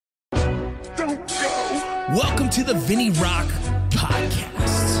Welcome to the Vinny Rock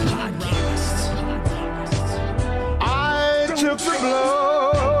Podcast. I took the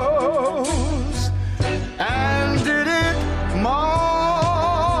blows and did it my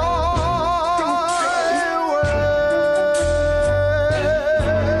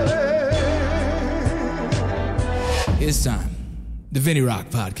way. It's time. The Vinny Rock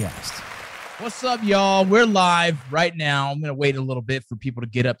Podcast. What's up, y'all? We're live right now. I'm going to wait a little bit for people to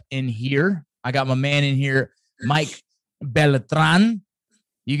get up in here. I got my man in here, Mike Beltran.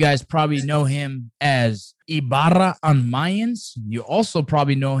 You guys probably know him as Ibarra on Mayans. You also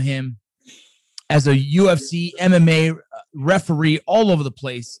probably know him as a UFC MMA referee all over the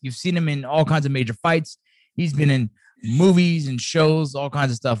place. You've seen him in all kinds of major fights. He's been in movies and shows, all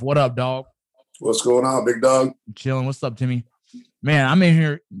kinds of stuff. What up, dog? What's going on, big dog? Chilling. What's up, Timmy? Man, I'm in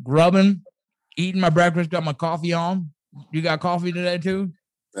here grubbing, eating my breakfast, got my coffee on. You got coffee today, too?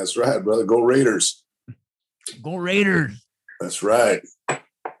 That's right, brother. Go Raiders. Go Raiders. That's right. Oh,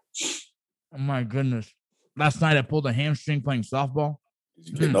 my goodness. Last night I pulled a hamstring playing softball.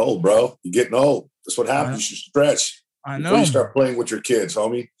 You're getting old, bro. You're getting old. That's what happens. You should stretch. I Before know. you start playing with your kids,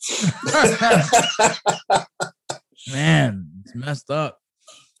 homie. Man, it's messed up.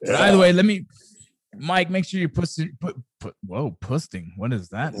 Yeah. By the way, Mike, make sure you pusting. What is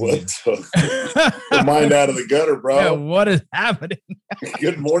that? What? Your mind out of the gutter, bro. Yeah, what is happening?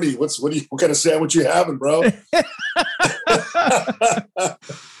 Good morning. What kind of sandwich you having, bro? Hey,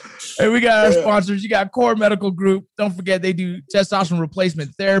 we got our sponsors. You got Core Medical Group. Don't forget they do testosterone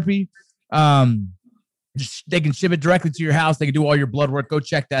replacement therapy. They can ship it directly to your house. They can do all your blood work. Go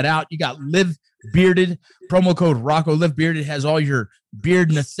check that out. You got Live Bearded, promo code Rocco. Live Bearded has all your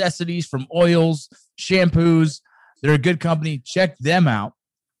beard necessities from oils, shampoos. They're a good company. Check them out.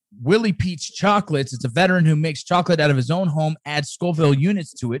 Willie Peach Chocolates. It's a veteran who makes chocolate out of his own home, adds Scoville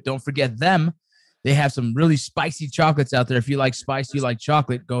units to it. Don't forget them. They have some really spicy chocolates out there. If you like spice, you like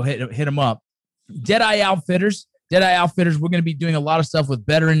chocolate, go hit them up. Deadeye Outfitters. Deadeye Outfitters, we're going to be doing a lot of stuff with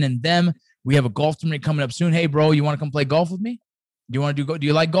veteran and them. We have a golf tournament coming up soon. Hey, bro, you want to come play golf with me? Do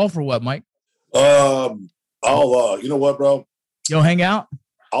you like golf or what, Mike? You know what, bro? You'll hang out?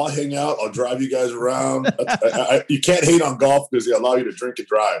 I'll hang out. I'll drive you guys around. You can't hate on golf because they allow you to drink and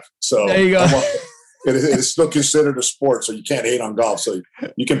drive. So there you go. It is still considered a sport, so you can't hate on golf. So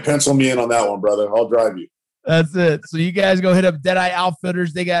you can pencil me in on that one, brother. I'll drive you. That's it. So you guys go hit up Deadeye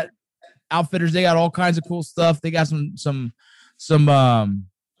Outfitters. They got outfitters. They got all kinds of cool stuff. They got some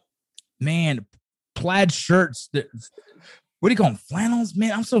plaid shirts. What do you call them? Flannels?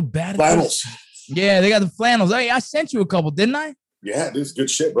 Man, I'm so bad at flannels. Yeah, they got the flannels. Hey, I sent you a couple, didn't I? Yeah, this is good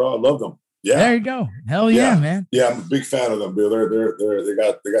shit, bro. I love them. Yeah, there you go. Hell yeah, man. Yeah, I'm a big fan of them, dude. They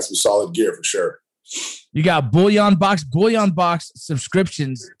got some solid gear for sure. You got Bullion Box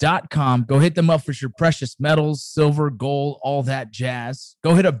subscriptions.com. Go hit them up for your precious metals, silver, gold, all that jazz.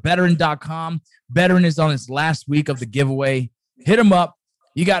 Go hit up veteran.com. Veteran is on its last week of the giveaway. Hit them up.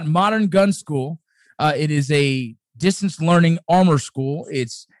 You got Modern Gun School. It is a distance learning armor school.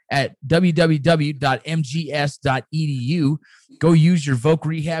 It's at www.mgs.edu. Go use your Voc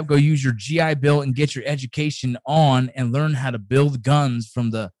Rehab, go use your GI Bill, and get your education on and learn how to build guns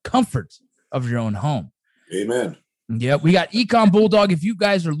from the comfort of your own home. Amen. Yeah, we got Ecom Bulldog. If you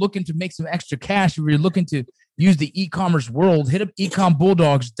guys are looking to make some extra cash, if you're looking to use the e-commerce world, hit up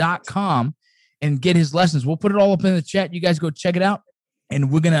ecombulldogs.com and get his lessons. We'll put it all up in the chat. You guys go check it out, and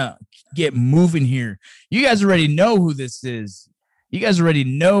we're going to get moving here. You guys already know who this is. You guys already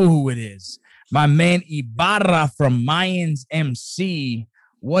know who it is. My man Ibarra from Mayans MC.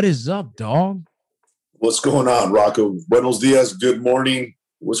 What is up, dog? What's going on, Rocco? Buenos dias. Good morning.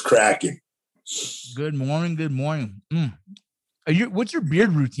 What's cracking? Good morning. Good morning. What's your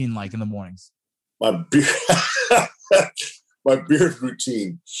beard routine like in the mornings? My beard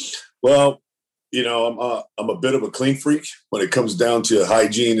routine. Well, you know, I'm a bit of a clean freak when it comes down to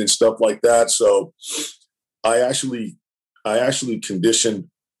hygiene and stuff like that. So I actually condition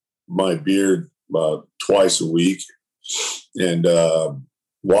my beard twice a week and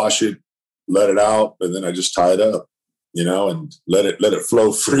wash it, let it out, and then I just tie it up, you know, and let it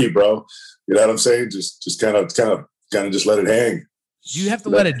flow free, bro. You know what I'm saying? Just kind of just let it hang. Do you have to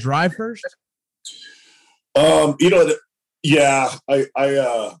let it dry first? You know, yeah.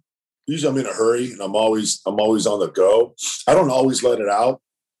 I usually I'm in a hurry and I'm always on the go. I don't always let it out.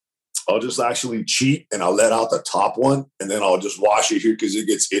 I'll just actually cheat and I'll let out the top one and then I'll just wash it here because it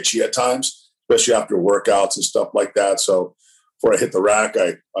gets itchy at times, especially after workouts and stuff like that. So before I hit the rack,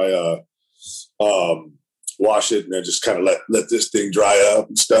 I wash it and then just kind of let this thing dry up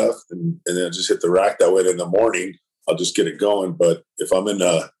and stuff, and then I just hit the rack that way. In the morning, I'll just get it going. But if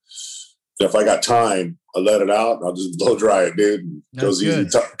I got time, I let it out, and I'll just blow dry it, dude. And goes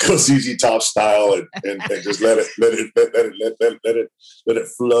easy top style, and just let it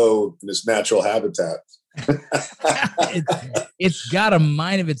flow in its natural habitat. It's got a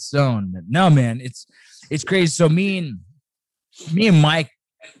mind of its own. No, man, it's crazy. So me and Mike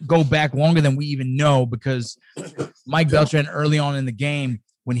go back longer than we even know, because Mike Beltran, early on in the game,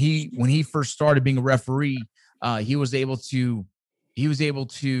 when he first started being a referee, he was able to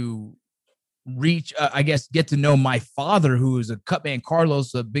reach, I guess, get to know my father, who is a cutman,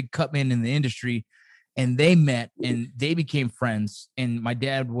 Carlos, a big cutman in the industry, and they met and they became friends. And my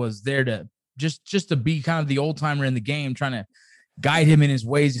dad was there to just to be kind of the old timer in the game, trying to guide him in his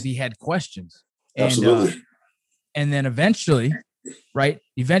ways if he had questions. Absolutely. And then eventually,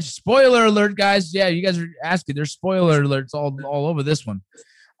 spoiler alert, guys. Yeah, you guys are asking. There's spoiler alerts all over this one.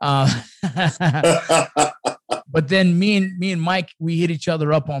 But then me and Mike, we hit each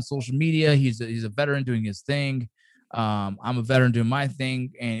other up on social media. He's a veteran doing his thing. I'm a veteran doing my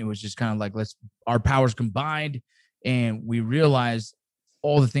thing, and it was just kind of like, our powers combined, and we realized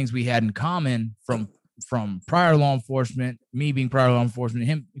all the things we had in common from prior law enforcement, me being prior law enforcement,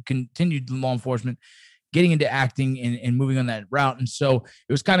 him continued law enforcement, getting into acting and moving on that route. And so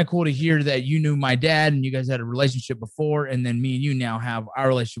it was kind of cool to hear that you knew my dad and you guys had a relationship before, and then me and you now have our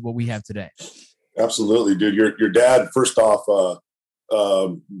relationship, what we have today. Absolutely, dude. Your dad, first off,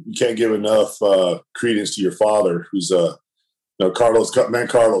 you can't give enough credence to your father, who's Carlos,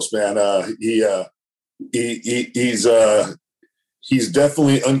 man. He's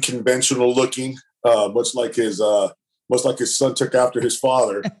definitely unconventional looking, much like his son took after his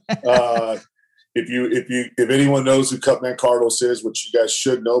father. If anyone knows who Cutman Carlos is, which you guys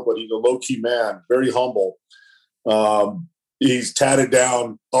should know, but he's a low key man, very humble. He's tatted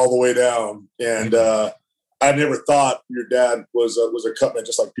down all the way down, and I never thought your dad was a cutman,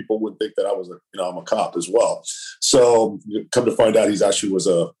 just like people would think that I was I'm a cop as well. So come to find out, he's actually was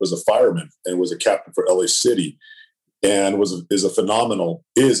a fireman and was a captain for LA City, and is a phenomenal,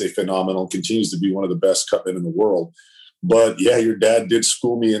 continues to be one of the best cutmen in the world. But yeah, your dad did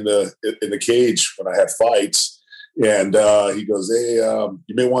school me in the cage when I had fights. And he goes, "Hey,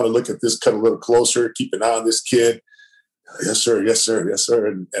 you may want to look at this cut a little closer. Keep an eye on this kid." Yes, sir. Yes, sir. Yes, sir.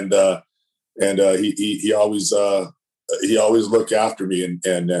 And he always looked after me and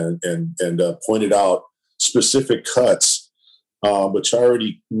pointed out specific cuts, which I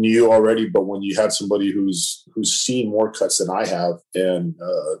already knew. But when you had somebody who's seen more cuts than I have, and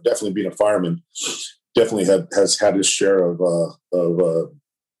definitely being a fireman, definitely has had his share of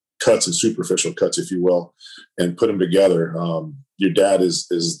cuts and superficial cuts, if you will, and put them together. Your dad is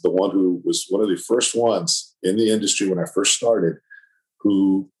the one who was one of the first ones in the industry when I first started,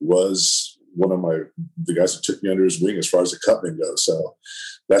 who was one of the guys that took me under his wing as far as the cutman goes. So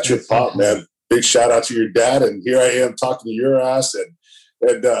that's your pop, man. Big shout out to your dad. And here I am talking to your ass, and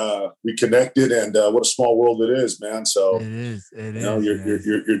we connected, and what a small world it is, man. So it is.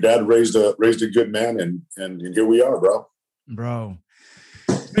 Your dad raised a good man, and here we are, bro.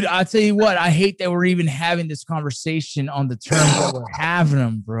 Dude, I'll tell you what, I hate that we're even having this conversation on the terms that we're having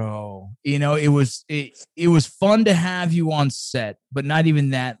them, bro. It was fun to have you on set, but not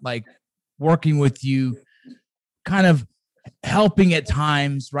even that, like working with you, kind of helping at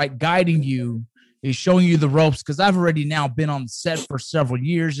times, right? Guiding you, is showing you the ropes. Cause I've already now been on the set for several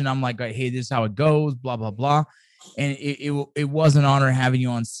years, and I'm like, hey, this is how it goes, blah, blah, blah. And it was an honor having you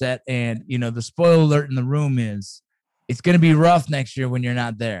on set. And, the spoiler alert in the room is, it's going to be rough next year when you're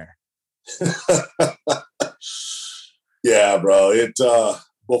not there. Yeah, bro.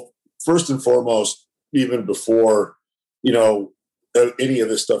 Well, first and foremost, even before, any of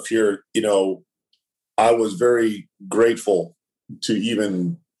this stuff here, I was very grateful to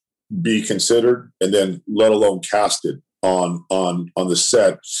even be considered, and then let alone casted on the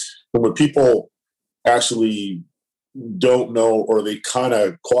set. But when people actually don't know, or they kind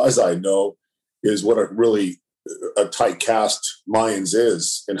of quasi know, is what a tight cast Mayans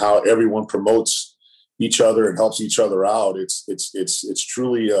is, and how everyone promotes each other and helps each other out. It's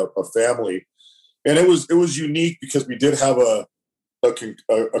truly a family, and it was unique because we did have a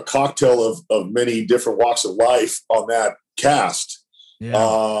cocktail of many different walks of life on that cast.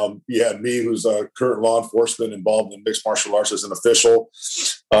 Yeah. You had me, who's a current law enforcement involved in mixed martial arts as an official.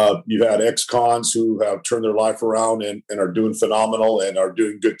 You've had ex-cons who have turned their life around and are doing phenomenal and are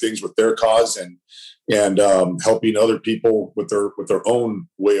doing good things with their cause and helping other people with their own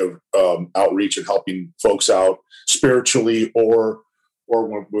way of outreach and helping folks out spiritually or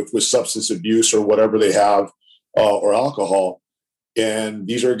with substance abuse or whatever they have, or alcohol. And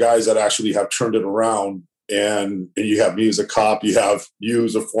these are guys that actually have turned it around. And you have me as a cop, you have you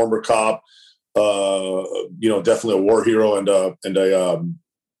as a former cop, definitely a war hero and an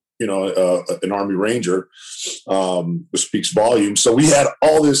Army Ranger, which speaks volumes. So we had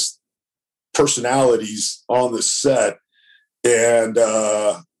all this personalities on the set, and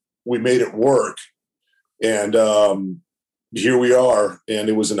we made it work. And here we are, and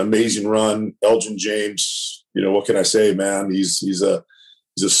it was an amazing run. Elgin James, what can I say, man? He's a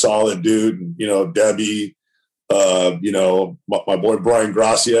solid dude. And, Debbie, my boy Brian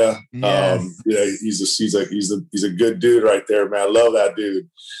Gracia. Yes. He's a good dude right there, man. I love that dude.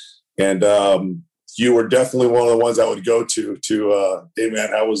 And you were definitely one of the ones I would go to, hey man,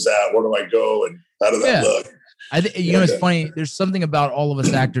 how was that? Where do I go? And how did that look? I think it's funny. There's something about all of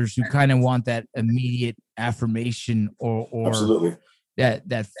us actors who kind of want that immediate affirmation or Absolutely.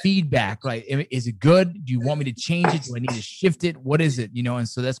 that feedback. Like, is it good? Do you want me to change it? Do I need to shift it? What is it? And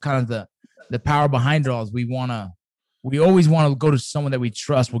so that's kind of the power behind it all. Is we always want to go to someone that we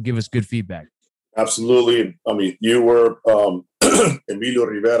trust will give us good feedback. Absolutely. I mean, you were Emilio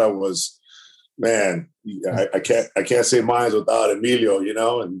Rivera was, man. I can't say mine without Emilio,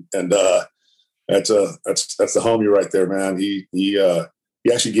 and that's the homie right there, man. He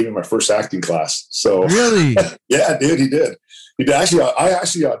actually gave me my first acting class. So really, yeah, dude, he did. I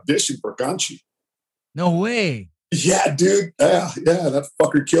actually auditioned for Ganchi. No way. Yeah, dude. Yeah, that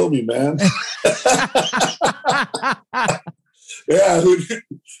fucker killed me, man. Yeah,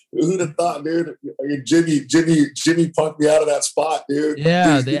 who'd have thought, dude? Jimmy punked me out of that spot, dude.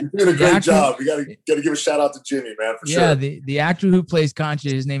 Yeah, he did a great job. We gotta give a shout out to Jimmy, man, for sure. Yeah, the actor who plays Concha,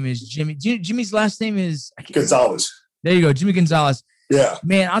 his name is Jimmy. Jimmy's last name is Gonzalez. There you go, Jimmy Gonzalez. Yeah,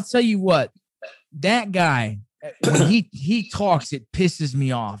 man, I'll tell you what, that guy, when he talks, it pisses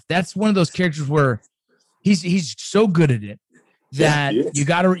me off. That's one of those characters where he's so good at it that you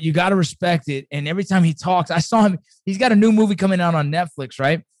gotta respect it. And every time he talks, I saw him. He's got a new movie coming out on Netflix,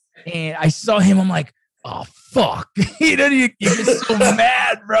 right? And I saw him. I'm like, oh fuck! You get so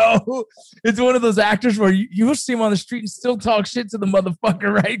mad, bro. It's one of those actors where you will see him on the street and still talk shit to the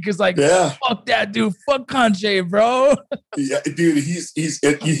motherfucker, right? Because fuck that dude, fuck Conche, bro. Yeah, dude,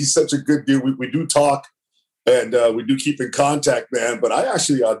 he's such a good dude. We do talk, and we do keep in contact, man. But I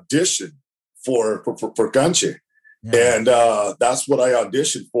actually auditioned for Conche. Yeah. And that's what I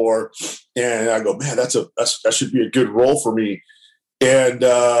auditioned for, and I go, man, that should be a good role for me. And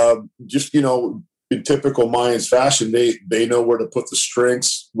just in typical Mayans fashion, they know where to put the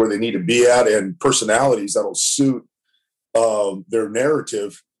strengths, where they need to be at, and personalities that'll suit their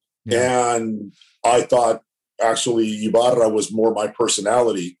narrative. Yeah. And I thought actually Ibarra was more my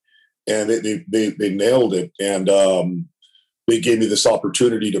personality, and they nailed it. And they gave me this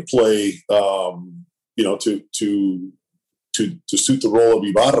opportunity to play. To suit the role of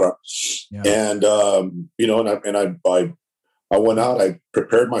Ibarra. Yeah. And, I went out, I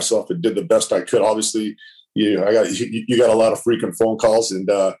prepared myself and did the best I could. Obviously, you got a lot of freaking phone calls, and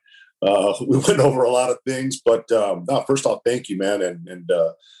we went over a lot of things, but first off, thank you, man. And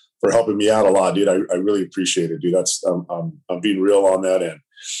for helping me out a lot, dude. I really appreciate it, dude. That's, I'm being real on that. And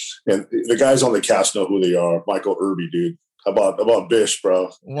the guys on the cast know who they are. Michael Irby, dude. How about Bish, bro?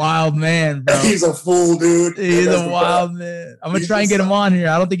 Wild man, bro. He's a fool, dude. He's a wild man. I'm gonna try and get him on here.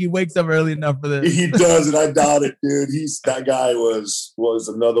 I don't think he wakes up early enough for this. He does, and I doubt it, dude. That guy was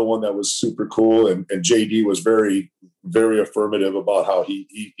another one that was super cool, and JD was very, very affirmative about how he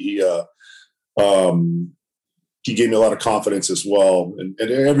gave me a lot of confidence as well, and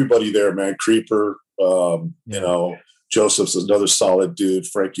everybody there, man. Creeper, Joseph's another solid dude.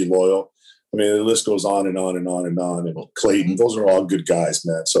 Frankie Loyal. I mean, the list goes on and on and on and on. And Clayton, those are all good guys,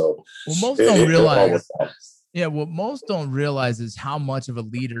 man. So, most don't realize. Yeah, what most don't realize is how much of a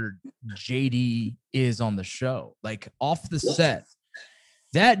leader JD is on the show. Like off the set,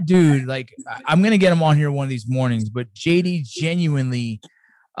 that dude. Like, I'm gonna get him on here one of these mornings. But JD genuinely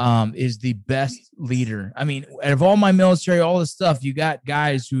is the best leader. I mean, out of all my military, all this stuff, you got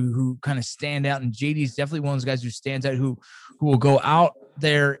guys who kind of stand out, and JD is definitely one of those guys who stands out, who will go out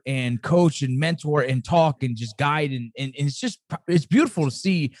there and coach and mentor and talk and just guide, and it's beautiful to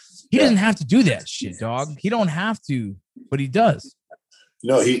see. He doesn't have to do that shit, dog. He don't have to, but he does.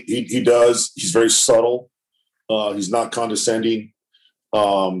 No, he does. He's very subtle. He's not condescending.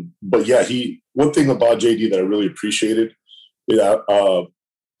 But yeah, one thing about JD that I really appreciated is that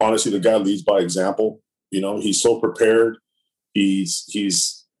honestly, the guy leads by example. He's so prepared. He's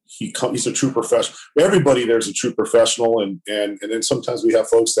a true professional. Everybody there's a true professional, and then sometimes we have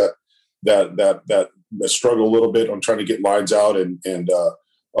folks that struggle a little bit on trying to get lines out, and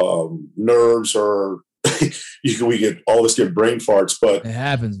nerves, or we get brain farts. But it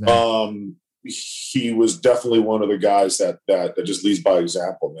happens, man. he was definitely one of the guys that just leads by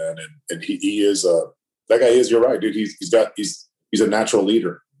example, man. And he is that guy is. You're right, dude. He's a natural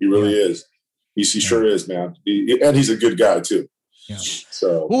leader. He really is. He sure is, man. And he's a good guy too. Yeah.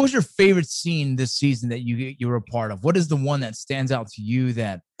 So, what was your favorite scene this season that you were a part of? What is the one that stands out to you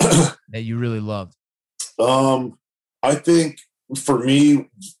that you really loved? I think for me,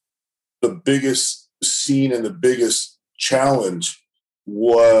 the biggest scene and the biggest challenge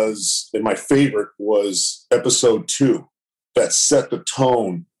was, and my favorite was episode 2, that set the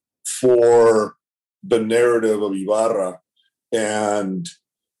tone for the narrative of Ibarra and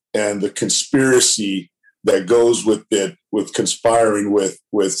the conspiracy that goes with it, with conspiring with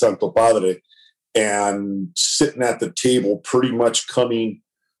Santo Padre, and sitting at the table, pretty much coming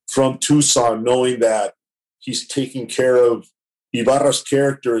from Tucson, knowing that he's taking care of Ibarra's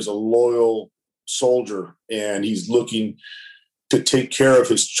character is a loyal soldier, and he's looking to take care of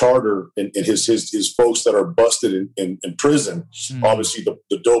his charter and his folks that are busted in prison. Mm. Obviously,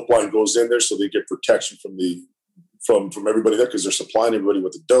 the dope line goes in there so they get protection from everybody there because they're supplying everybody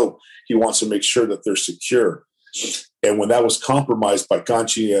with the dope. He wants to make sure that they're secure. And when that was compromised by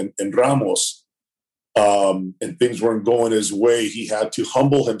Canchi and Ramos, and things weren't going his way, he had to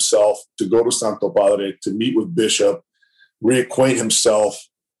humble himself to go to Santo Padre, to meet with Bishop, reacquaint himself.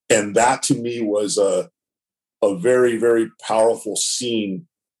 And that to me was a very, very powerful scene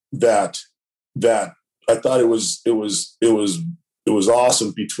that I thought it was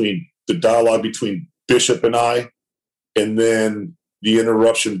awesome, between the dialogue between Bishop and I, and then the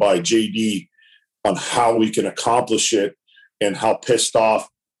interruption by JD on how we can accomplish it and how pissed off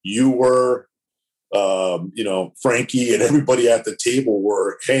you were, Frankie and everybody at the table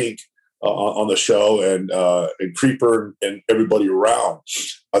were, Hank on the show, and Creeper and everybody around.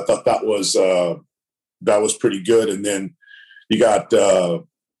 I thought that was pretty good. And then you got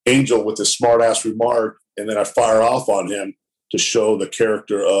Angel with a smart ass remark, and then I fire off on him to show the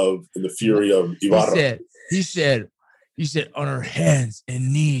character of and the fury of Ibarra. He said on her hands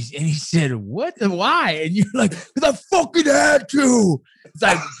and knees, and he said, "What the why?" And you're like, "Because I fucking had to." It's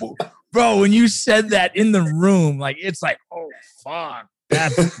like, bro, when you said that in the room, like it's like, oh fuck,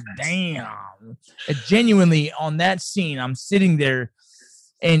 that's damn. And genuinely on that scene, I'm sitting there,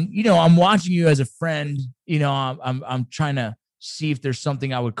 and I'm watching you as a friend. I'm trying to see if there's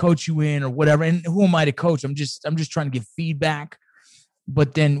something I would coach you in or whatever. And who am I to coach? I'm just trying to give feedback.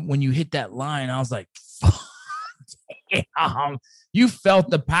 But then when you hit that line, I was like, fuck. Damn, you felt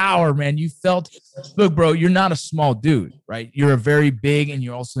the power, man. Look, bro, you're not a small dude, right? You're a very big, and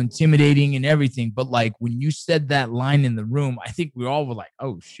you're also intimidating and everything. But like when you said that line in the room, I think we all were like,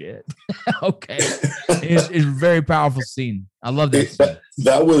 oh shit. Okay. It's a very powerful scene. I love that scene.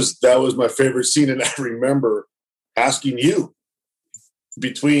 That was my favorite scene. And I remember asking you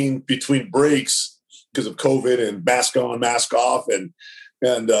between breaks because of COVID and mask on, mask off, and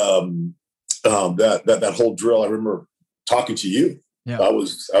that whole drill. I remember talking to you. Yeah. I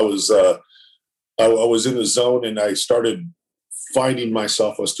was in the zone, and I started finding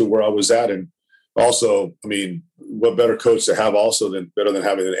myself as to where I was at. And also, I mean, what better coach to have better than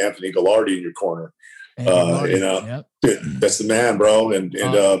having an Anthony Gallardi in your corner? Yep. That's the man, bro. And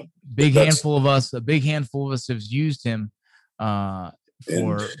a big handful of us have used him for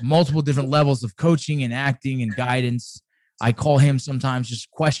multiple different levels of coaching and acting and guidance. I call him sometimes just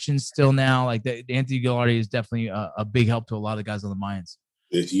questions still now. Like Anthony Gallardi is definitely a big help to a lot of guys on the Mayans.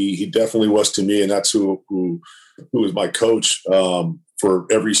 He definitely was to me, and that's who was my coach for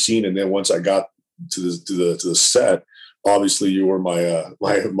every scene. And then once I got to the set, obviously you were my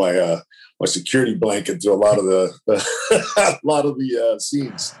security blanket to a lot of the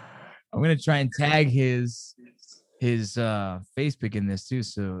scenes. I'm gonna try and tag his Facebook in this too.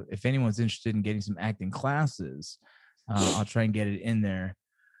 So if anyone's interested in getting some acting classes, I'll try and get it in there.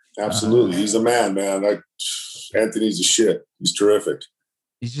 Absolutely. He's a man. Anthony's a shit. He's terrific.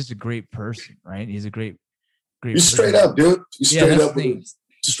 He's just a great person, right? He's a great He's straight up, dude. He's straight up.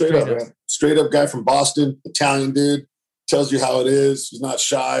 Straight up, man. Straight up guy from Boston, Italian dude. Tells you how it is. He's not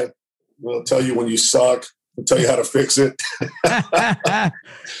shy. He'll tell you when you suck. He'll tell you how to fix it.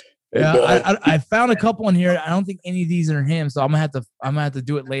 Yeah, I found a couple in here. I don't think any of these are him, so I'm gonna have to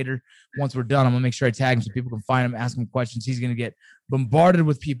do it later once we're done. I'm gonna make sure I tag him so people can find him, ask him questions. He's gonna get bombarded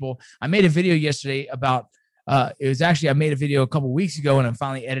with people. I made a video yesterday about I made a video a couple weeks ago, and I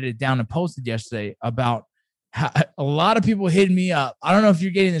finally edited it down and posted yesterday about how a lot of people hitting me up. I don't know if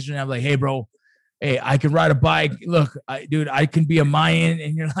you're getting this right now. I'm like, hey, bro, hey, I can ride a bike. Look, dude, I can be a Mayan,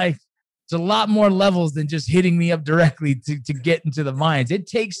 and you're like, it's a lot more levels than just hitting me up directly to get into the Mayans. It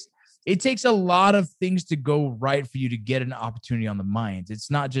takes a lot of things to go right for you to get an opportunity on the Mayans.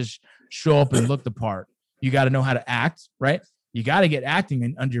 It's not just show up and look the part. You got to know how to act, right? You got to get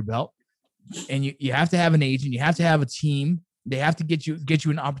acting under your belt, and you have to have an agent. You have to have a team. They have to get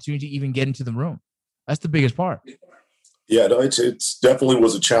you an opportunity to even get into the room. That's the biggest part. Yeah, no, it's definitely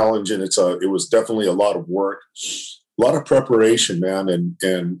was a challenge, and it was definitely a lot of work, a lot of preparation, man,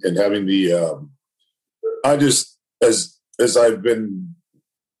 and having the I just as I've been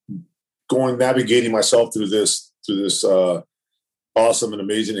navigating myself through this awesome and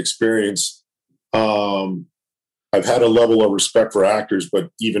amazing experience. I've had a level of respect for actors, but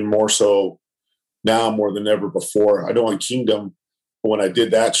even more so now, more than ever before. I know on Kingdom, when I did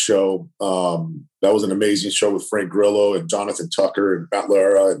that show, that was an amazing show with Frank Grillo and Jonathan Tucker and Matt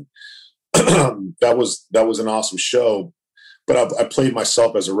Lara, and that was an awesome show. But I played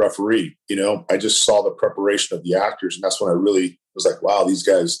myself as a referee. You know, I just saw the preparation of the actors, and that's when I really was like, wow, these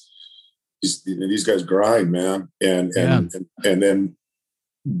guys grind, man. And then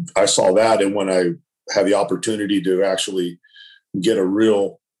I saw that, and when I had the opportunity to actually get a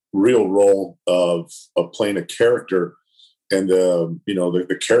real role of playing a character, and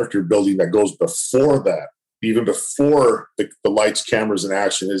the character building that goes before that, even before the lights, cameras, and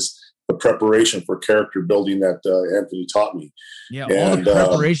action, is the preparation for character building that Anthony taught me. Yeah, all the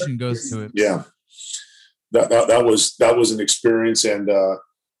preparation goes to it. Yeah, that was an experience, and I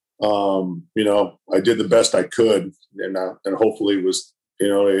did the best I could, and hopefully it was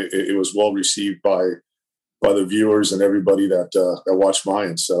it was well received by the viewers and everybody that watched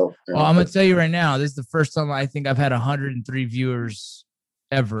Mayans. So, I'm gonna tell you right now, this is the first time I think I've had 103 viewers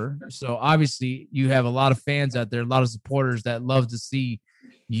ever. So obviously, you have a lot of fans out there, a lot of supporters that love to see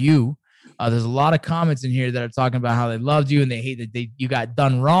you. There's a lot of comments in here that are talking about how they loved you and they hate that you got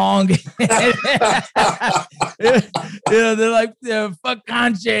done wrong. They're like, fuck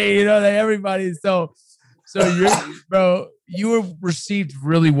Conche, everybody. So you were received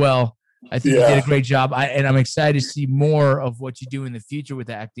really well. I think you did a great job. And I'm excited to see more of what you do in the future with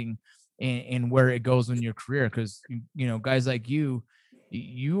acting and where it goes in your career. Because, guys like you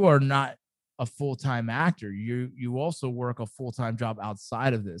are not a full-time actor. You also work a full-time job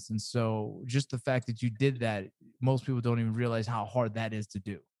outside of this. And so just the fact that you did that, most people don't even realize how hard that is to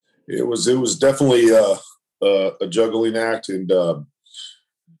do. It was definitely a juggling act, and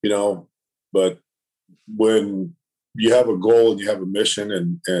but when you have a goal and you have a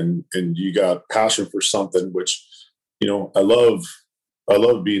mission and you got passion for something, which I love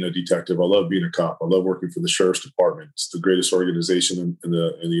being a detective. I love being a cop. I love working for the Sheriff's Department. It's the greatest organization in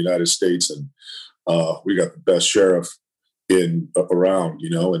the United States, and we got the best sheriff around,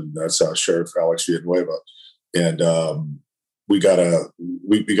 and that's Sheriff Alex Villanueva. And we got an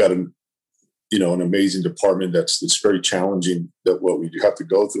amazing department that's very challenging, that what we have to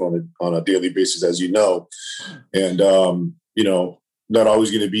go through on a daily basis, as you know, and not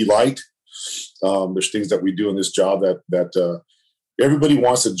always going to be liked. There's things that we do in this job that everybody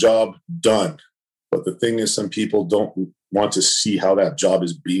wants a job done, but the thing is, some people don't want to see how that job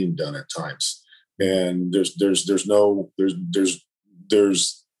is being done at times. And there's as long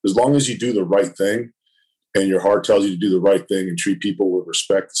as you do the right thing and your heart tells you to do the right thing and treat people with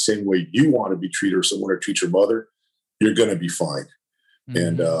respect the same way you want to be treated, or someone to treat your mother, you're going to be fine.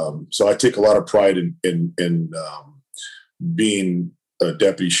 Mm-hmm. And so I take a lot of pride in being a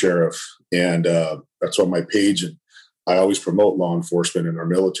deputy sheriff, and that's on my page. And I always promote law enforcement in our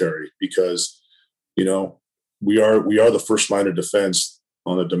military, because we are the first line of defense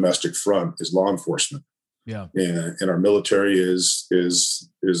on the domestic front is law enforcement. Yeah, and our military is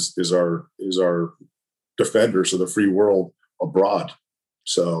our defenders of the free world abroad.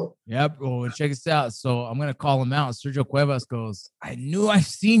 So yep. Well, check this out. So I'm gonna call him out. Sergio Cuevas goes, "I knew I've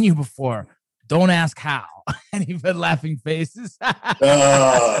seen you before. Don't ask how." And he put laughing faces.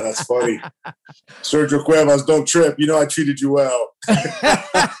 That's funny. Sergio Cuevas, don't trip. I treated you well.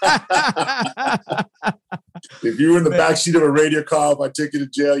 If you were in the backseat of a radio car, if I took you to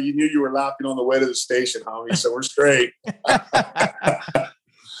jail, you knew you were laughing on the way to the station, homie. So we're straight.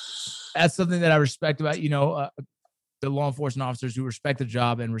 That's something that I respect about, the law enforcement officers who respect the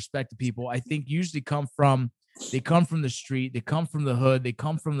job and respect the people. I think usually come from the street, they come from the hood, they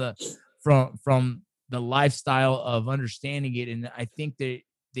come from the lifestyle of understanding it. And I think they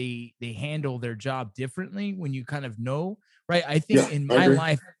handle their job differently when you kind of know, right? I think in my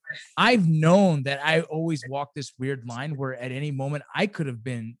life, I've known that I always walk this weird line where at any moment I could have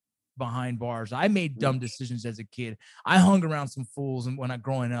been behind bars. I made dumb decisions as a kid. I hung around some fools and when I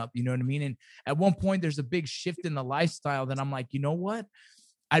growing up, you know what I mean? And at one point there's a big shift in the lifestyle that I'm like, you know what?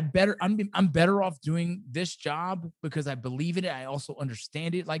 I'm better off doing this job because I believe in it. I also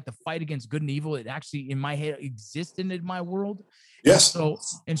understand it. Like the fight against good and evil, it actually in my head existed in my world. Yes.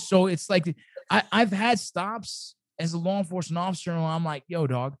 And so it's like I've had stops as a law enforcement officer, and I'm like, yo,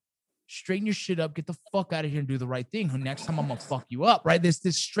 dog, straighten your shit up, get the fuck out of here and do the right thing. Next time I'm gonna fuck you up, right? This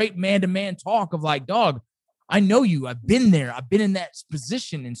straight man-to-man talk of like, dog, I know you. I've been there. I've been in that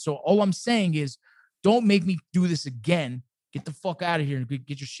position. And so all I'm saying is don't make me do this again. Get the fuck out of here and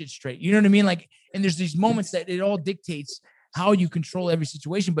get your shit straight. You know what I mean? Like, and there's these moments that it all dictates how you control every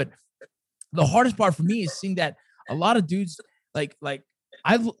situation. But the hardest part for me is seeing that a lot of dudes, like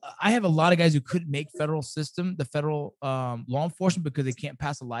I have a lot of guys who couldn't make the federal law enforcement because they can't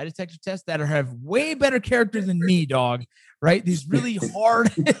pass a lie detector test that have way better character than me, dog. Right? These really hard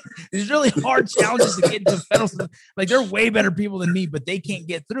challenges to get into the federal system. Like they're way better people than me, but they can't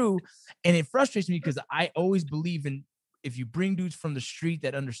get through. And it frustrates me because I always believe in, if you bring dudes from the street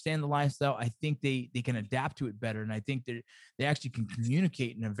that understand the lifestyle, I think they can adapt to it better. And I think that they actually can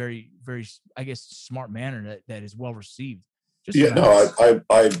communicate in a very, very, I guess, smart manner that is well received. I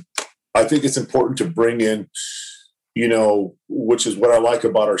think it's important to bring in, which is what I like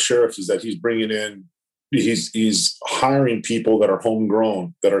about our sheriff is that he's hiring people that are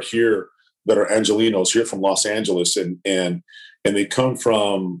homegrown, that are here, that are Angelinos here from Los Angeles, and they come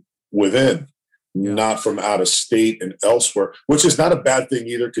from within. Yeah. Not from out of state and elsewhere, which is not a bad thing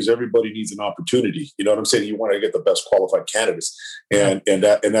either, because everybody needs an opportunity. You know what I'm saying? You want to get the best qualified candidates, and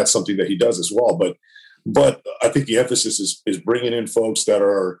that's something that he does as well. But I think the emphasis is bringing in folks that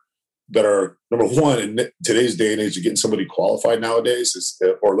are number one in today's day and age of getting somebody qualified nowadays,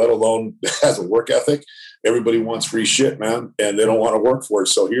 or let alone has a work ethic. Everybody wants free shit, man, and they don't want to work for it.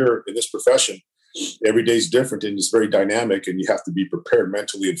 So here in this profession, every day is different and it's very dynamic, and you have to be prepared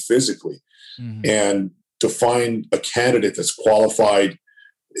mentally and physically. Mm-hmm. And to find a candidate that's qualified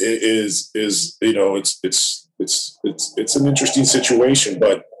is it's an interesting situation.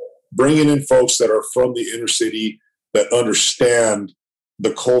 But bringing in folks that are from the inner city that understand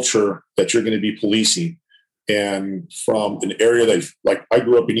the culture that you're going to be policing, and from an area that, like, I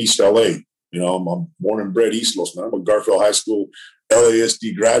grew up in East LA. I'm born and bred East Los, man. I'm a Garfield High School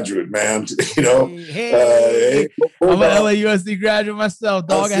LASD graduate, man. Hey, I'm an LAUSD graduate myself,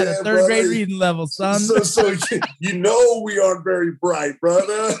 dog. I had a third grade reading level, son. So we aren't very bright,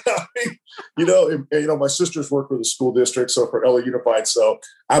 brother. My sisters work for the school district, so for LA Unified. So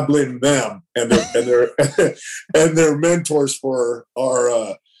I blame them and their mentors for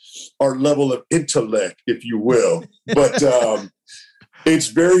our level of intellect, if you will. But it's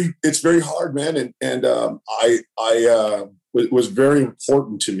very hard, man, and it was very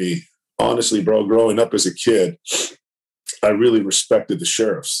important to me, honestly, bro. Growing up as a kid, I really respected the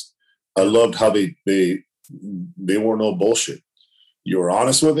sheriffs. I loved how they were no bullshit. You were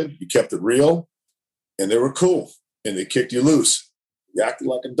honest with it, you kept it real, and they were cool, and they kicked you loose. You acted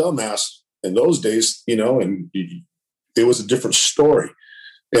like a dumbass in those days, and it was a different story.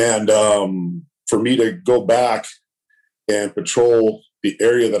 And for me to go back and patrol the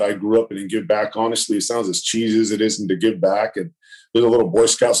area that I grew up in and give back, honestly, it sounds as cheesy as it isn't to give back. And there's a little Boy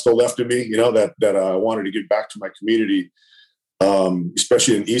Scout still left in me, that I wanted to give back to my community,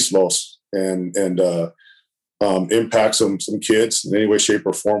 especially in East Los, and impact some kids in any way, shape,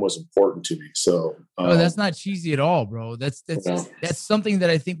 or form was important to me. So that's not cheesy at all, bro. That's something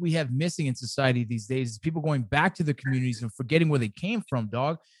that I think we have missing in society these days, is people going back to the communities and forgetting where they came from,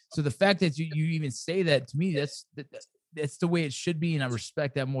 dog. So the fact that you even say that, to me, that's the way it should be, and I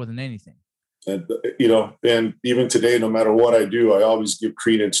respect that more than anything. And and even today, no matter what I do, I always give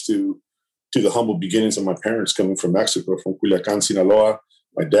credence to the humble beginnings of my parents coming from Mexico, from Culiacan, Sinaloa.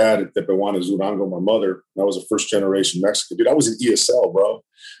 My dad at Tepehuanes, Durango. My mother, I was a first generation Mexican. Dude, I was in ESL, bro.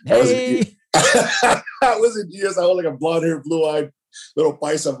 Hey. I was in ESL. I was like a blonde haired, blue eyed little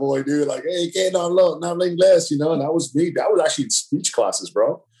paisa boy, dude. Like, hey, que no hablo inglés, and that was me. That was actually in speech classes,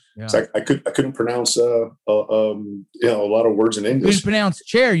 bro. Yeah. So I couldn't pronounce a lot of words in English. You couldn't pronounce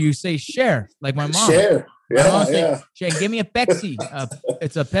chair. You say share, like my mom. Share. Yeah. Share. Give me a Pepsi.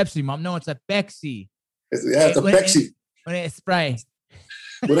 It's a Pepsi, mom. No, it's a Pepsi. It's a Pepsi. When spray.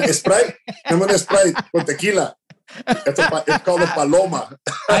 When it's Sprite. I'm going to Sprite with tequila. It's called a paloma.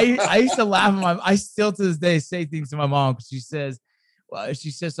 I used to laugh at I still to this day say things to my mom because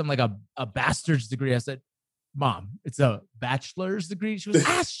she says something like a bastard's degree. I said, Mom, it's a bachelor's degree. She was,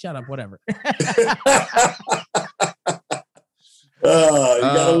 shut up, whatever. You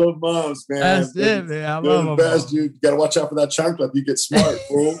gotta love moms, man. That's it, man. I love the best, dude. You gotta watch out for that chancla. You get smart,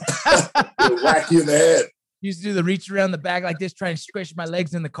 fool. It'll whack you in the head. used to do the reach around the back like this, trying to squish my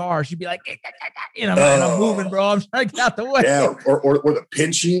legs in the car. She'd be like, and I'm moving, bro. I'm trying to get out the way. Yeah, or the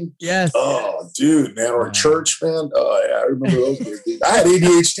pinching. Yes. Oh, dude, man. Or church, man. Oh, yeah, I remember those days, dude. I had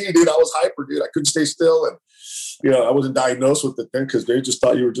ADHD, dude. I was hyper, dude. I couldn't stay still. And, I wasn't diagnosed with it then because they just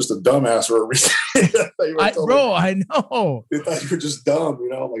thought you were just a dumbass for a reason. I know. They thought you were just dumb,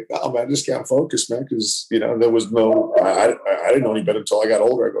 I'm like, oh, man, I just can't focus, man, because, there was no, I didn't know any better until I got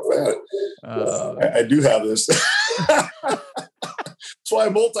older. I go, man, I do have this. That's why I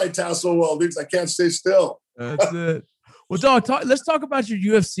multitask so well, dude, I can't stay still. That's it. Well, dog, let's talk about your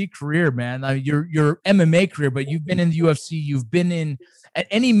UFC career, man. Your MMA career, but you've been in the UFC. You've been in at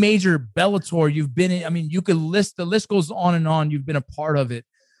any major Bellator. You've been in. I mean, you could list the list goes on and on. You've been a part of it.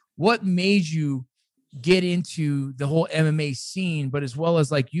 What made you get into the whole MMA scene, but as well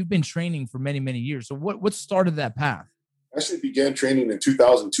as like you've been training for many, many years. So what started that path? I actually began training in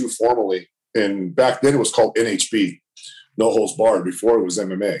 2002 formally, and back then it was called NHB, No Holds Barred. Before it was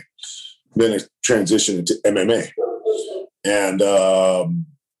MMA. Then it transitioned into MMA. And,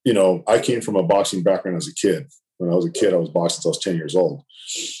 I came from a boxing background as a kid. When I was a kid, I was boxing since I was 10 years old.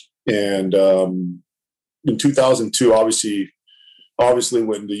 And in 2002, obviously,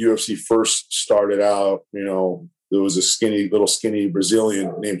 when the UFC first started out, there was a little skinny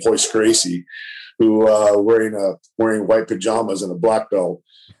Brazilian named Royce Gracie who wearing white pajamas and a black belt.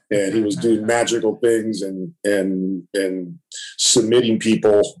 And he was doing magical things and submitting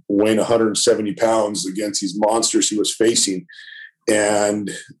people weighing 170 pounds against these monsters he was facing.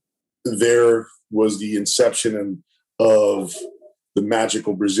 And there was the inception of the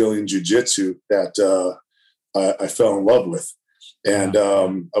magical Brazilian jiu-jitsu that I fell in love with. And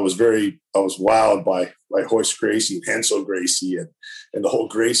I was wowed by Royce Gracie, Hansel Gracie, and the whole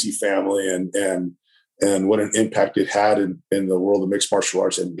Gracie family, and what an impact it had in the world of mixed martial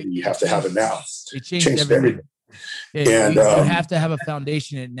arts. And you have to have it now. It changed everything. Yeah, and you have to have a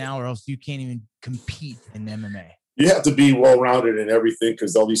foundation in it now, or else you can't even compete in MMA. You have to be well-rounded in everything,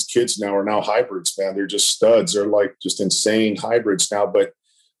 because all these kids now are now hybrids, man. They're just studs. They're like just insane hybrids now. But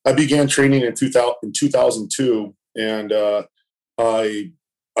I began training in 2002, and I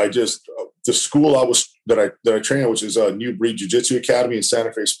just the school that I trained at, which is a New Breed Jiu-Jitsu Academy in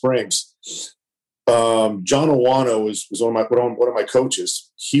Santa Fe Springs. John Owano was one of my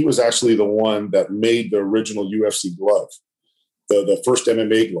coaches. He was actually the one that made the original UFC glove, the first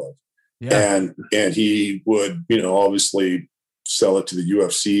MMA glove. Yeah. And he would, obviously sell it to the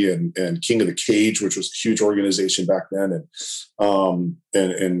UFC and King of the Cage, which was a huge organization back then,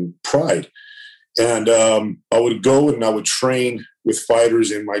 and Pride. And I would go and I would train with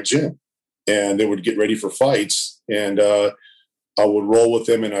fighters in my gym, and they would get ready for fights, and I would roll with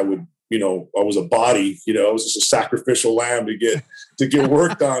them, and I would, I was a body, I was just a sacrificial lamb to get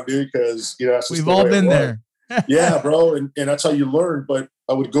worked on, dude, because, that's just we've all been there. Yeah, bro. And that's how you learn. But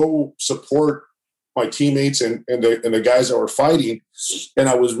I would go support my teammates and the guys that were fighting. And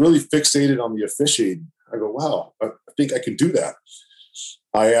I was really fixated on the officiating. I go, wow, I think I can do that.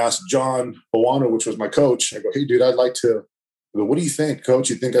 I asked John Owano, which was my coach. I go, hey, dude, I'd like to. I go, what do you think, coach?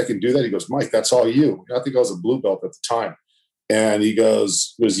 You think I can do that? He goes, Mike, that's all you. I think I was a blue belt at the time. And he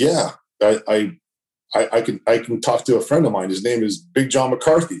goes, yeah, I can talk to a friend of mine. His name is Big John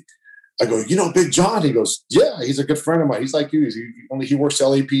McCarthy. I go, Big John? He goes, yeah, he's a good friend of mine. He's like you. He works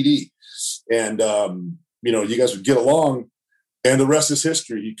LAPD. And, you guys would get along. And the rest is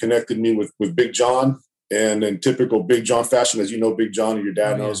history. He connected me with Big John. And in typical Big John fashion, as you know, Big John, and your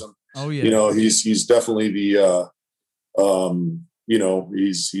dad knows him. Oh, yeah. He's definitely the,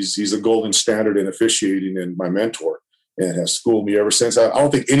 he's a golden standard in officiating and my mentor, and has schooled me ever since. I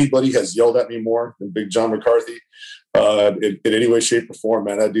don't think anybody has yelled at me more than Big John McCarthy in any way, shape, or form.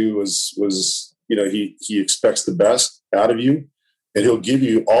 Man, that dude was he expects the best out of you, and he'll give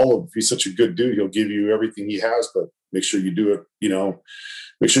you he's such a good dude. He'll give you everything he has, but make sure you do it,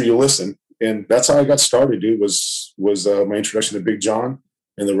 make sure you listen. And that's how I got started, dude, was my introduction to Big John,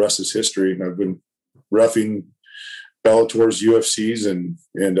 and the rest is history. And I've been reffing Bellator's, UFCs, and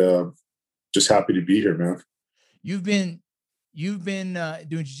just happy to be here, man. You've been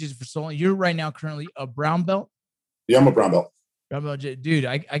doing jiu-jitsu for so long. You're right now currently a brown belt? Yeah, I'm a brown belt. Brown belt, dude.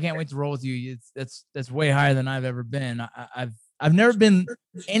 I can't wait to roll with you. That's way higher than I've ever been. I've never been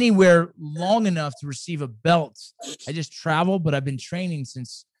anywhere long enough to receive a belt. I just travel, but I've been training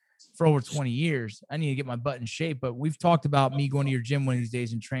for over 20 years. I need to get my butt in shape, but we've talked about me going to your gym one of these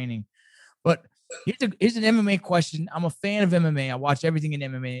days and training. But here's an MMA question. I'm a fan of MMA. I watch everything in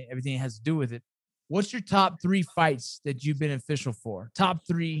MMA, everything that has to do with it. What's your top 3 fights that you've been official for? Top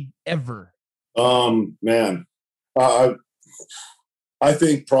 3 ever? Man, I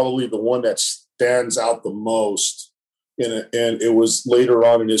think probably the one that stands out the most, and it was later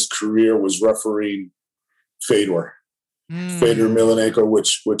on in his career, was refereeing Fedor Emelianenko,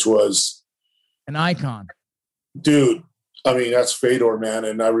 which was an icon. Dude, I mean, that's Fedor, man.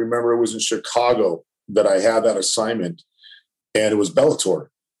 And I remember it was in Chicago that I had that assignment, and it was Bellator.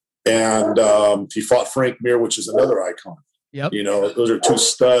 And he fought Frank Mir, which is another icon. Yep. You know, those are two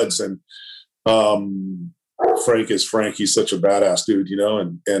studs. And Frank is Frank. He's such a badass dude, you know,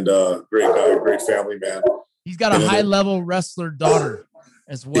 and great guy, great family man. He's got a high-level wrestler daughter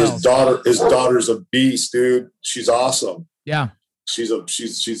as well. His daughter's a beast, dude. She's awesome. Yeah. She's a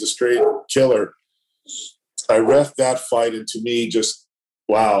straight killer. I ref that fight, and to me, just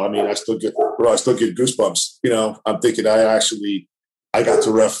wow. I mean, I still get goosebumps. You know, I'm thinking I got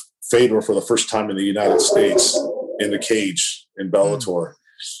to ref Fedor for the first time in the United States in the cage in Bellator.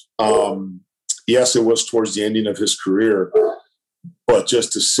 Yes, it was towards the ending of his career, but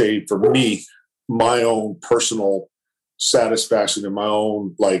just to say for me, my own personal satisfaction and my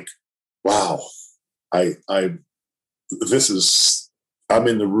own wow, I'm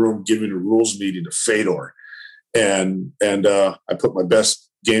in the room giving a rules meeting to Fedor. And I put my best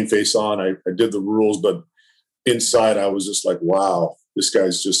game face on. I did the rules, but inside I was just like, wow, this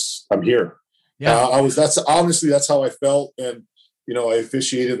guy's just, I'm here. Yeah. That's how I felt. And, you know, I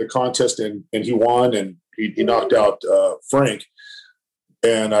officiated the contest and he won, and he knocked out Frank,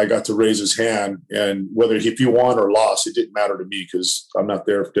 and I got to raise his hand. And whether if he won or lost, it didn't matter to me, because I'm not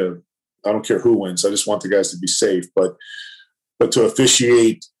there I don't care who wins. I just want the guys to be safe. But to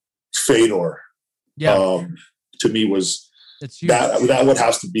officiate Fedor, to me was that would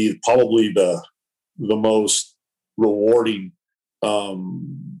have to be probably the most rewarding, not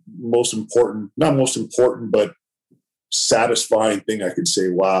most important, but satisfying thing I could say.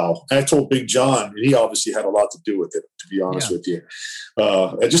 Wow. And I told Big John, and he obviously had a lot to do with it, to be honest with you.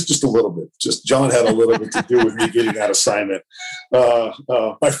 Just a little bit. Just John had a little bit to do with me getting that assignment.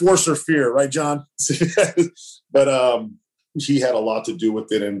 By force or fear, right, John? But he had a lot to do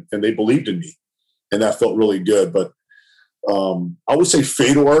with it, and they believed in me, and that felt really good. But I would say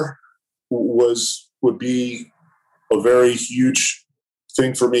Fedor would be a very huge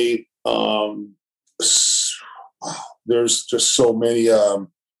thing for me. There's just so many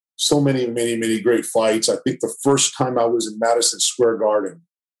great fights. I think the first time I was in Madison Square Garden,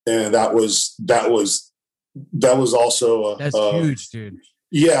 and that was also that's huge, dude.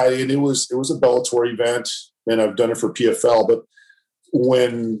 Yeah, and it was a Bellator event, and I've done it for PFL. But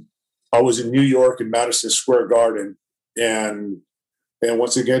when I was in New York in Madison Square Garden, and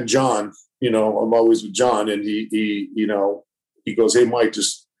once again, John, you know, I'm always with John, and he you know, he goes, "Hey, Mike,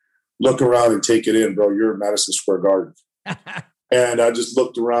 just look around and take it in, bro. You're in Madison Square Garden." And I just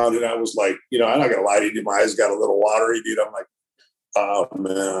looked around, and I was like, you know, I'm not gonna lie to you, my eyes got a little watery, dude. I'm like, oh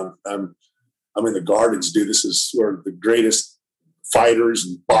man, I'm in the Gardens, dude. This is where the greatest fighters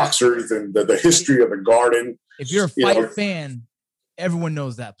and boxers and the history of the Garden. If you're a fight fan, everyone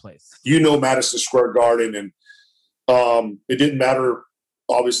knows that place. You know, Madison Square Garden, and it didn't matter.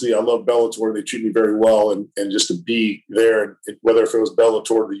 Obviously, I love Bellator. They treat me very well, and just to be there, and whether if it was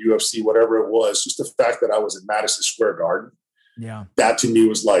Bellator, the UFC, whatever it was, just the fact that I was in Madison Square Garden, that to me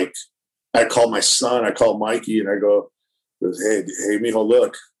was like, I called my son, I called Mikey, and I go, hey, mijo,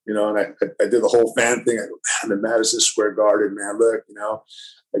 look, you know, and I did the whole fan thing. I go, man, the Madison Square Garden, man, look, you know,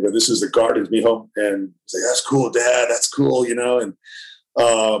 I go, this is the Gardens, mijo, and he's like, that's cool, Dad, that's cool, you know, and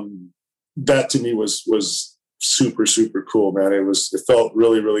that to me was super, super cool, man. It felt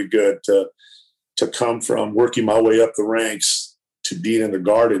really, really good to come from working my way up the ranks to being in the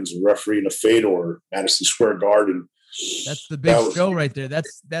Gardens and refereeing a Fedor, Madison Square Garden. That's the big show right there.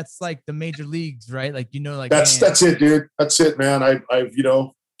 That's like the major leagues, right? Like, you know, like that's it, dude. That's it, man. I've you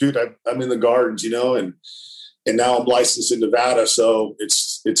know, dude, I'm in the Gardens, you know, and now I'm licensed in Nevada, so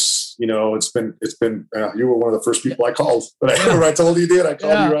it's you know, it's been you were one of the first people I called, but I told you, dude, I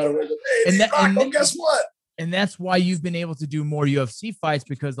called you right away. Hey, and guess what? And that's why you've been able to do more UFC fights,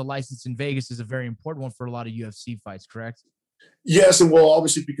 because the license in Vegas is a very important one for a lot of UFC fights, correct? Yes, and well,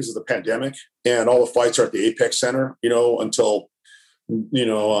 obviously because of the pandemic, and all the fights are at the Apex Center, you know, until, you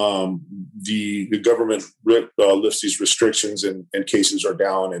know, the government lifts these restrictions and cases are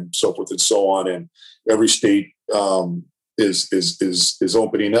down and so forth and so on, and every state is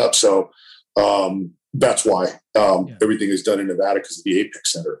opening up. So that's why everything is done in Nevada, because of the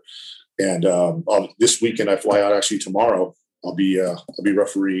Apex Center. And this weekend I fly out. Actually, tomorrow I'll be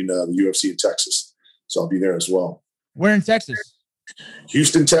refereeing the UFC in Texas, so I'll be there as well. Where in Texas?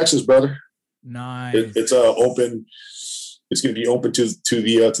 Houston, Texas, brother. Nice. It's open. It's going to be open to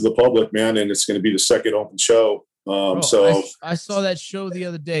the public, man, and it's going to be the second open show Bro, So I saw that show the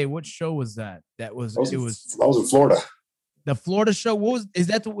other day. What show was that? I was in Florida. The Florida show.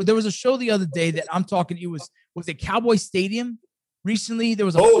 There was a show the other day that I'm talking. Was it Cowboy Stadium? Recently, there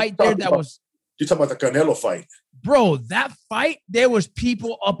was a fight there that was. You're talking about the Canelo fight, bro. That fight, there was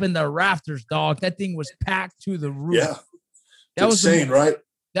people up in the rafters, dog. That thing was packed to the roof. Yeah, that was insane, right?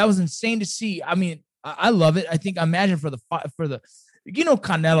 That was insane to see. I mean, I love it. I think imagine for the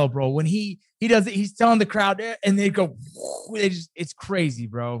Canelo, bro, when he does it, he's telling the crowd and they go, it's crazy,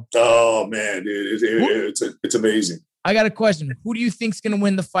 bro. Oh man, dude, it's amazing. I got a question. Who do you think's gonna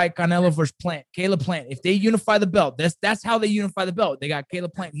win the fight, Canelo versus Plant? Caleb Plant. If they unify the belt, that's how they unify the belt. They got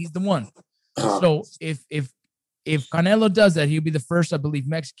Caleb Plant. He's the one. So if Canelo does that, he'll be the first, I believe,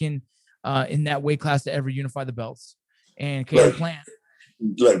 Mexican in that weight class to ever unify the belts. And Caleb Plant.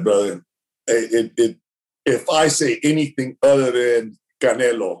 Look, brother, if I say anything other than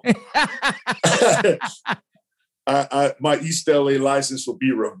Canelo, my East LA license will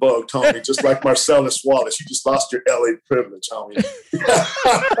be revoked, homie. Just like Marcellus Wallace, you just lost your LA privilege, homie.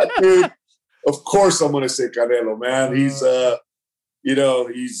 Dude, of course I'm gonna say Canelo, man. He's I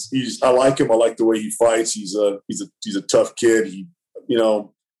like him. I like the way he fights. He's a tough kid.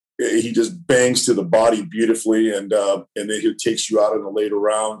 He just bangs to the body beautifully, and then he takes you out in the later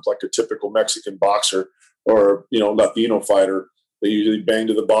rounds like a typical Mexican boxer or Latino fighter. They usually bang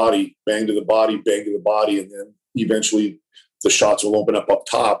to the body, and then eventually the shots will open up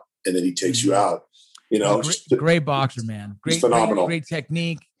top, and then he takes you out. Great boxer, man. Phenomenal. Great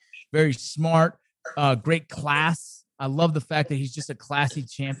technique, very smart, great class. I love the fact that he's just a classy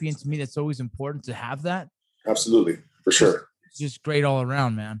champion. To me, that's always important to have that. Absolutely, for sure. Just great all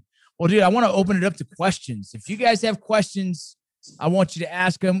around, man. Well, dude, I want to open it up to questions. If you guys have questions, I want you to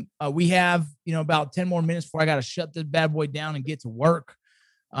ask them. We have, about 10 more minutes before I got to shut this bad boy down and get to work.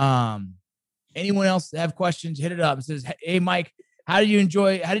 Anyone else have questions? Hit it up. It says, "Hey, Mike, how did you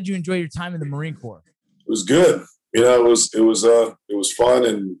enjoy your time in the Marine Corps?" It was good. It was fun,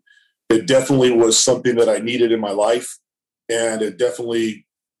 and it definitely was something that I needed in my life, and it definitely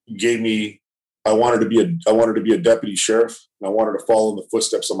gave me. I wanted to be a deputy sheriff, and I wanted to follow in the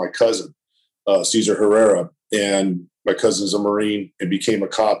footsteps of my cousin, Cesar Herrera. And my cousin's a Marine and became a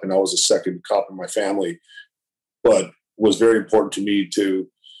cop, and I was the second cop in my family. But it was very important to me to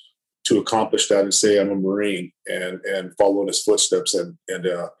accomplish that and say I'm a Marine and follow in his footsteps, and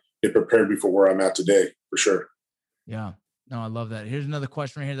it prepared me for where I'm at today, for sure. Yeah. No, I love that. Here's another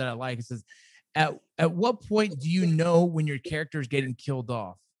question right here that I like. It says, at what point do you know when your character is getting killed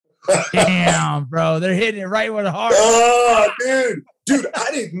off? Damn, bro. They're hitting it right with the heart. Oh, dude, I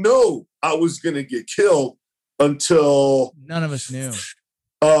didn't know I was going to get killed until none of us knew.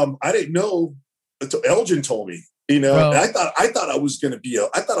 I didn't know until Elgin told me, and I thought I was going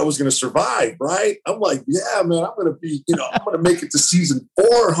to survive. Right. I'm like, yeah, man, I'm going to be, I'm going to make it to season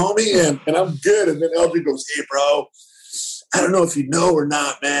 4, homie. And I'm good. And then Elgin goes, hey, bro, I don't know if you know or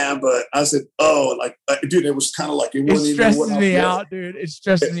not, man, but I said, dude, it was kind of like, it stresses me out, dude. It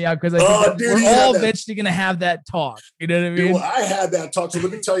stresses me out because we're all eventually going to have that talk. You know what I mean? Dude, well, I had that talk. So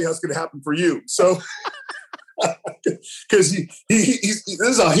let me tell you how it's going to happen for you. So, because this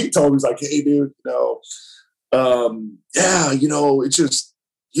is how he told me. He's like, hey, dude, it's just,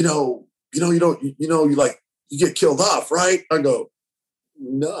 you don't, you get killed off, right? I go,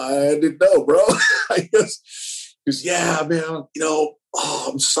 no, I didn't know, bro. I guess. Because, yeah, man,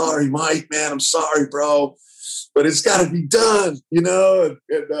 I'm sorry, Mike, man, I'm sorry, bro, but it's got to be done, and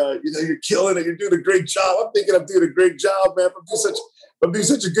you're killing it. You're doing a great job. I'm thinking I'm doing a great job, man. I'm doing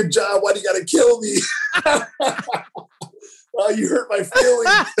such a good job. Why do you got to kill me? Oh, you hurt my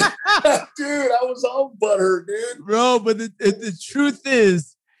feelings. Dude, I was all butthurt, dude. Bro, but the truth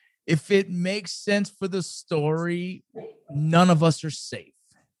is, if it makes sense for the story, none of us are safe.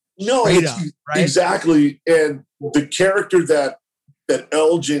 No, exactly. And the character that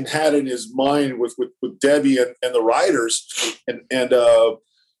Elgin had in his mind with Debbie and the writers and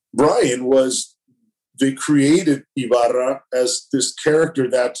Brian was they created Ibarra as this character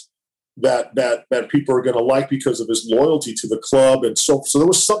that people are going to like because of his loyalty to the club, and so there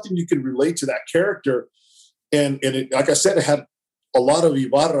was something you could relate to that character, and it, like I said, it had a lot of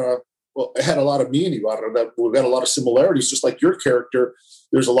Ibarra. Well, it had a lot of me and Ibarra that we had a lot of similarities, just like your character.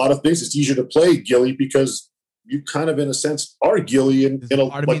 There's a lot of things. It's easier to play Gilly because you kind of, in a sense, are Gilly. And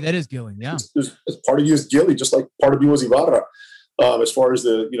part of me that is Gilly, yeah. Part of you is Gilly, just like part of you was Ibarra, as far as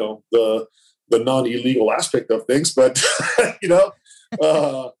the non-illegal aspect of things. But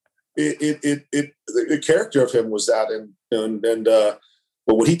the character of him was that, and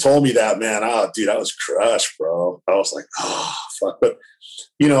but when he told me that, man, dude, I was crushed, bro. I was like, oh fuck. But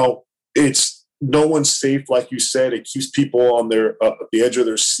it's no one's safe, like you said. It keeps people on their the edge of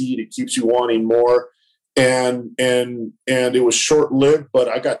their seat. It keeps you wanting more. And it was short lived, but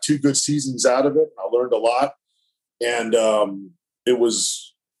I got 2 good seasons out of it. I learned a lot, and it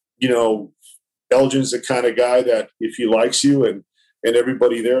was, Elgin's the kind of guy that if he likes you and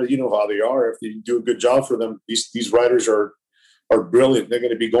everybody there, you know how they are. If you do a good job for them, these writers are brilliant. They're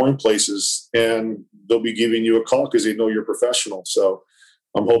going to be going places, and they'll be giving you a call because they know you're professional. So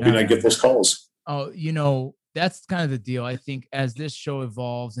I'm hoping I get those calls. Oh, that's kind of the deal. I think as this show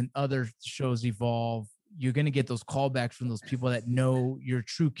evolves and other shows evolve, you're going to get those callbacks from those people that know your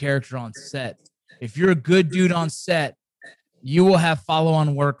true character on set. If you're a good dude on set, you will have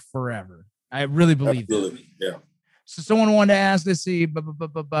follow-on work forever. I really believe that. Yeah. So someone wanted to ask, let's see,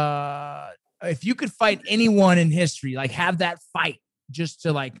 if you could fight anyone in history, like have that fight just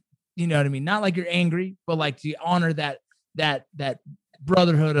to like, you know what I mean? Not like you're angry, but like to honor that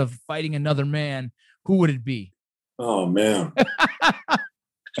brotherhood of fighting another man, who would it be? Oh man.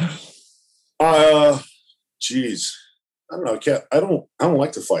 Geez. I don't know. I don't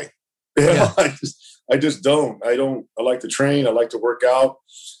like to fight. Yeah. I just don't. I like to train. I like to work out.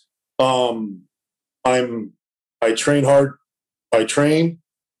 I train hard. I train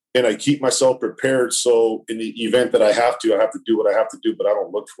and I keep myself prepared. So in the event that I have to do what I have to do, but I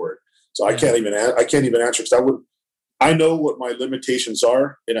don't look for it. So I can't even answer because I know what my limitations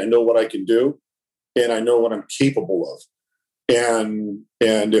are, and I know what I can do, and I know what I'm capable of. And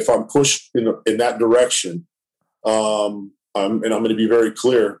if I'm pushed in that direction, I'm going to be very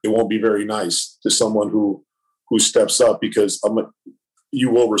clear. It won't be very nice to someone who steps up, because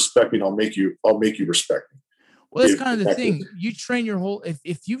you will respect me, and I'll make you respect me. Well, that's kind of the thing. You train your whole,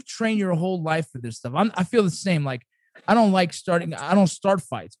 if you've trained your whole life for this stuff, I feel the same. Like, I don't start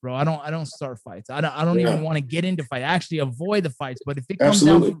fights, bro. I don't start fights. I don't even want to get into fight. I actually avoid the fights. But if it comes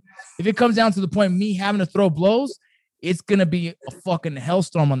down to the point of me having to throw blows, it's going to be a fucking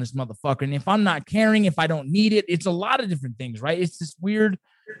hellstorm on this motherfucker. And if I'm not caring, if I don't need it, it's a lot of different things, right? It's this weird.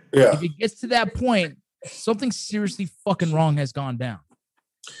 Yeah. If it gets to that point, something seriously fucking wrong has gone down.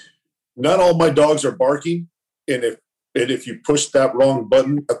 Not all my dogs are barking. And if you push that wrong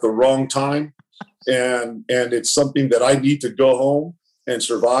button at the wrong time, and it's something that I need to go home and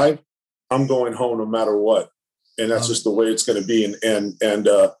survive, I'm going home no matter what. And that's just the way it's going to be. And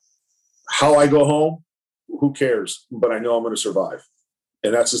how I go home, who cares? But I know I'm going to survive.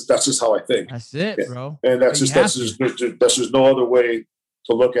 And that's just how I think. That's it, bro. And there's just no other way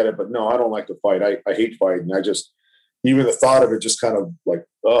to look at it. But no, I don't like to fight. I hate fighting. Even the thought of it just kind of like,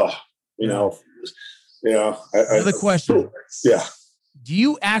 Another question. Yeah. Do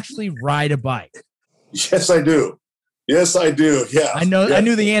you actually ride a bike? Yes, I do. Yeah. I know. Yeah. I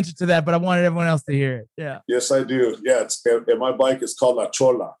knew the answer to that, but I wanted everyone else to hear it. Yeah. Yes, I do. Yeah. And my bike is called La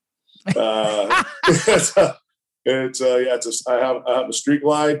Chola. I have a street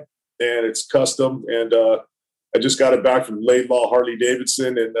glide, and it's custom. And I just got it back from Laidlaw Harley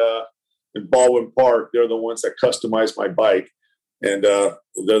Davidson in Baldwin Park. They're the ones that customized my bike. And they're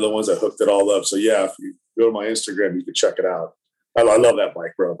the ones that hooked it all up. So, yeah, if you go to my Instagram, you can check it out. I love that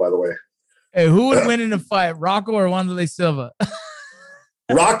bike, bro, by the way. Hey, who would win in a fight, Rocco or Wanderlei Silva?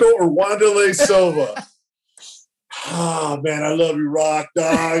 Rocco or Wanderlei Silva? Oh, man, I love you, Rock,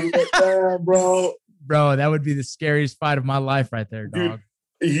 dog. Damn, bro. Bro, that would be the scariest fight of my life right there, dog.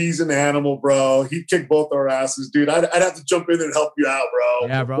 Dude, he's an animal, bro. He'd kick both our asses, dude. I'd have to jump in there and help you out, bro.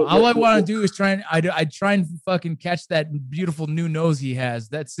 Yeah, bro. All I want to do is try and fucking catch that beautiful new nose he has.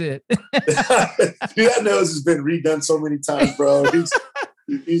 That's it. Dude, that nose has been redone so many times, bro. He's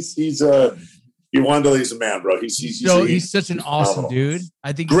Wanderlei's a man, bro. He's such an awesome dude.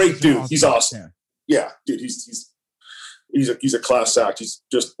 I think great dude. He's awesome. Yeah, dude. He's a class act.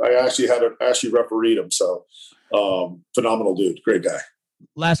 I actually refereed him. So phenomenal dude. Great guy.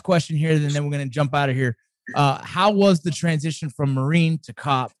 Last question here, and then we're going to jump out of here. How was the transition from Marine to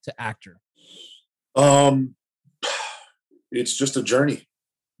cop to actor? It's just a journey.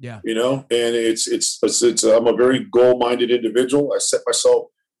 Yeah. And it's I'm a very goal-minded individual. I set myself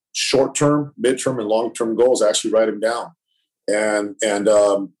short-term, mid-term, and long-term goals. I actually write them down. And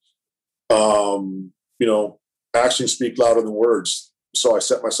actions speak louder than words. So I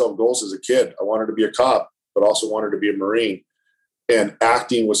set myself goals as a kid. I wanted to be a cop, but also wanted to be a Marine. And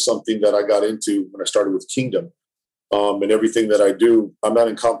acting was something that I got into when I started with Kingdom. And everything that I do, I'm not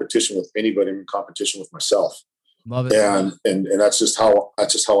in competition with anybody. I'm in competition with myself. Love it. And that's just how I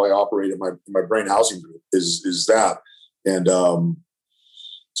operate in my brain housing group is that. And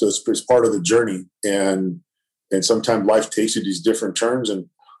so it's part of the journey. And sometimes life takes you these different turns. And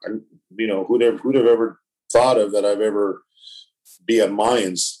who'd have ever thought of that I've ever be at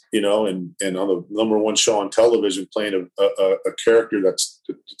Mayans and on the number one show on television, playing a character that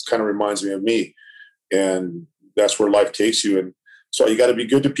kind of reminds me of me. And that's where life takes you. And so you got to be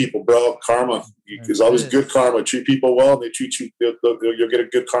good to people, bro. Karma. There's always good karma. Treat people well, and they treat you. You'll get a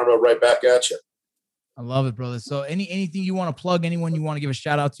good karma right back at you. I love it, brother. So anything you want to plug, anyone you want to give a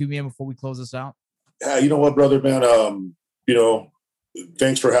shout out to, man, before we close this out? Yeah, you know what, brother, man.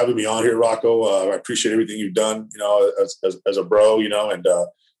 Thanks for having me on here, Rocco. I appreciate everything you've done, as a bro, and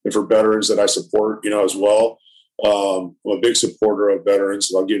for veterans that I support, as well. I'm a big supporter of veterans,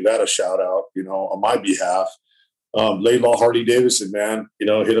 so I'll give that a shout out, on my behalf. Laidlaw Harley Davidson, man, hit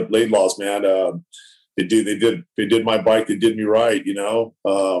up Laidlaw's, man. They did my bike. They did me right, AP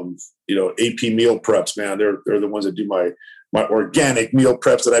meal preps, man. They're the ones that do my organic meal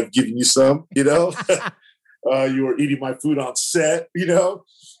preps that I've given you some, you were eating my food on set,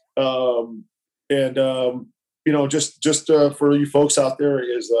 just for you folks out there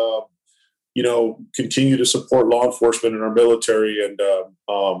is, continue to support law enforcement and our military. And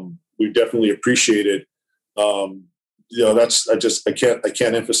we definitely appreciate it. I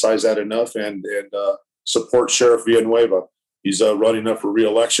can't emphasize that enough, and support Sheriff Villanueva. He's running up for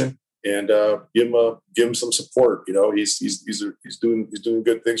re-election, and give him some support. He's doing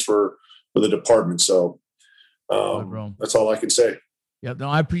good things for the department. So that's all I can say. Yep. No,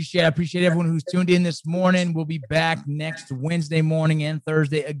 I appreciate everyone who's tuned in this morning. We'll be back next Wednesday morning and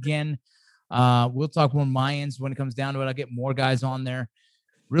Thursday again. We'll talk more Mayans when it comes down to it. I'll get more guys on there.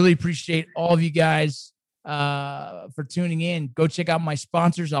 Really appreciate all of you guys for tuning in. Go check out my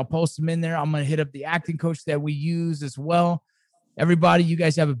sponsors. I'll post them in there. I'm going to hit up the acting coach that we use as well. Everybody, you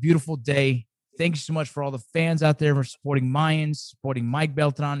guys have a beautiful day. Thank you so much for all the fans out there for supporting Mayans, supporting Mike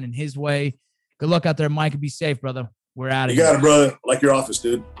Beltran in his way. Good luck out there, Mike, and be safe, brother. We're out of here. You got it, brother. I like your office,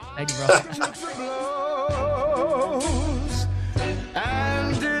 dude. Thank you, bro.